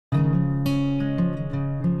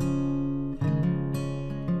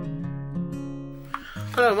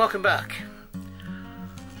Hello and welcome back.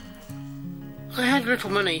 I had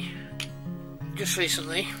little money just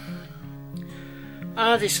recently and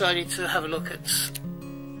I decided to have a look at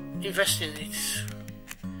investing it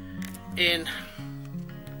in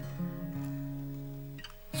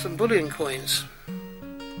some bullion coins,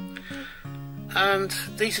 and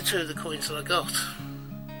these are two of the coins that I got.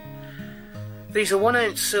 These are 1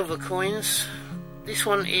 ounce silver coins. This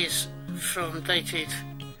one is from dated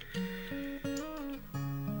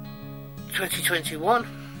 2021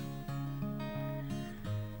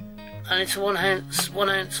 and it's a 1 ounce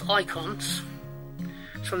icons.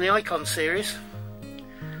 It's from the icon series.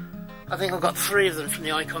 I think I've got 3 of them from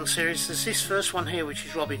the icon series. There's this first one here which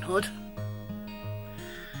is Robin Hood.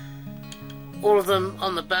 All of them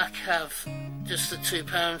on the back have just the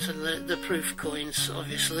 £2 and the proof coins,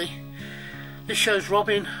 obviously. This shows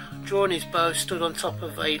Robin drawing his bow stood on top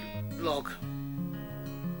of a log.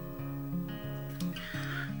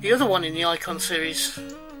 The other one in the icon series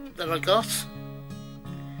that I got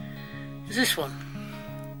is this one,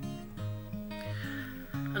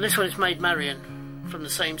 and this one is Maid Marion from the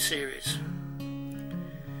same series.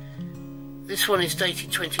 This one is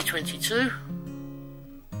dated 2022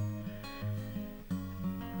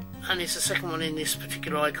 and it's the second one in this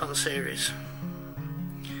particular icon series.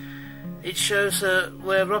 It shows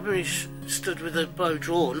where Robin is stood with a bow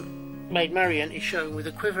drawn. Maid Marion is shown with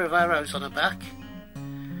a quiver of arrows on her back,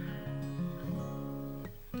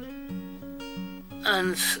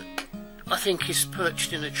 and I think he's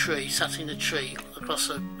perched in a tree, sat in a tree, across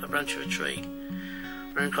a branch of a tree,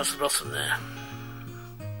 running across the bottom there.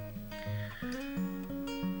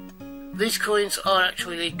 These coins are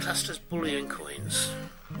actually classed as bullion coins.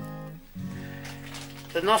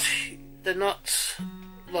 They're not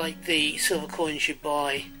like the silver coins you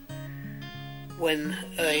buy when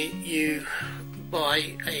you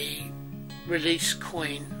buy a release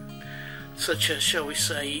coin, such as, shall we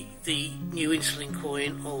say, the new insulin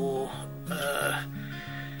coin, or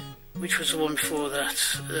which was the one before that,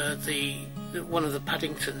 the one of the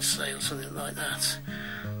Paddington sales, something like that.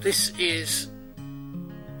 These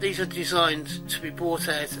are designed to be bought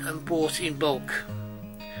out and bought in bulk.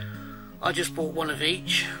 I just bought one of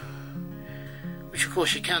each, which of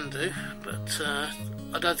course you can do, but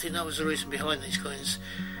I don't think that was the reason behind these coins.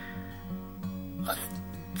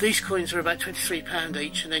 These coins are about £23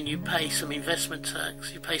 each, and then you pay some investment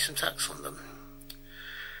tax, you pay some tax on them.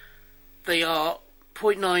 They are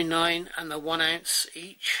 0.99 and they're 1 ounce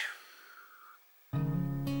each.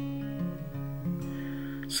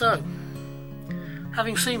 So,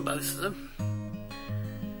 having seen both of them,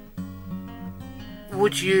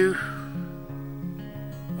 would you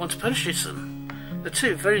want to purchase them? They're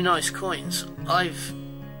two very nice coins. I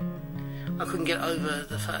couldn't get over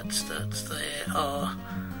the fact that they are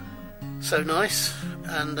so nice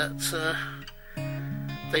and that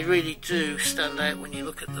they really do stand out when you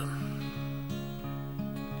look at them.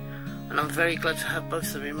 And I'm very glad to have both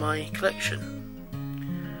of them in my collection.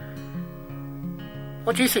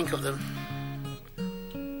 What do you think of them?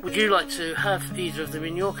 Would you like to have either of them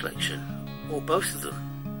in your collection, or both of them?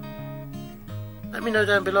 Let me know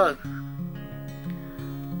down below.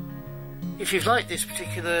 If you've liked this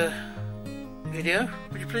particular video,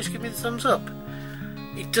 would you please give me the thumbs up?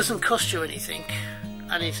 It doesn't cost you anything,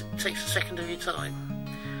 and it takes a second of your time,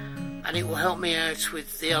 and it will help me out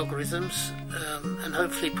with the algorithms, and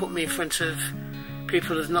hopefully put me in front of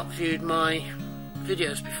people who have not viewed my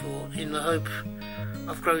videos before, in the hope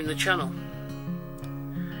of growing the channel.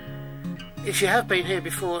 If you have been here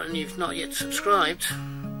before and you've not yet subscribed,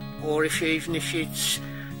 or if it's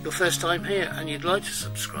your first time here and you'd like to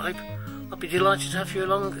subscribe, I'd be delighted to have you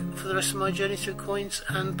along for the rest of my journey through coins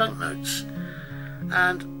and banknotes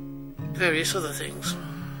and various other things.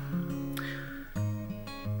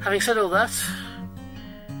 Having said all that,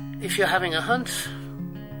 if you're having a hunt,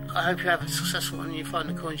 I hope you have a successful one and you find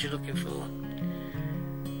the coins you're looking for.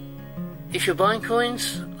 If you're buying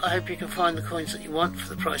coins, I hope you can find the coins that you want for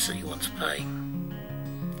the price that you want to pay.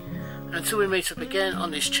 And until we meet up again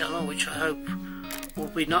on this channel, which I hope will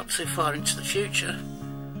be not too far into the future,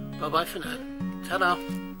 bye bye for now. Ta-da!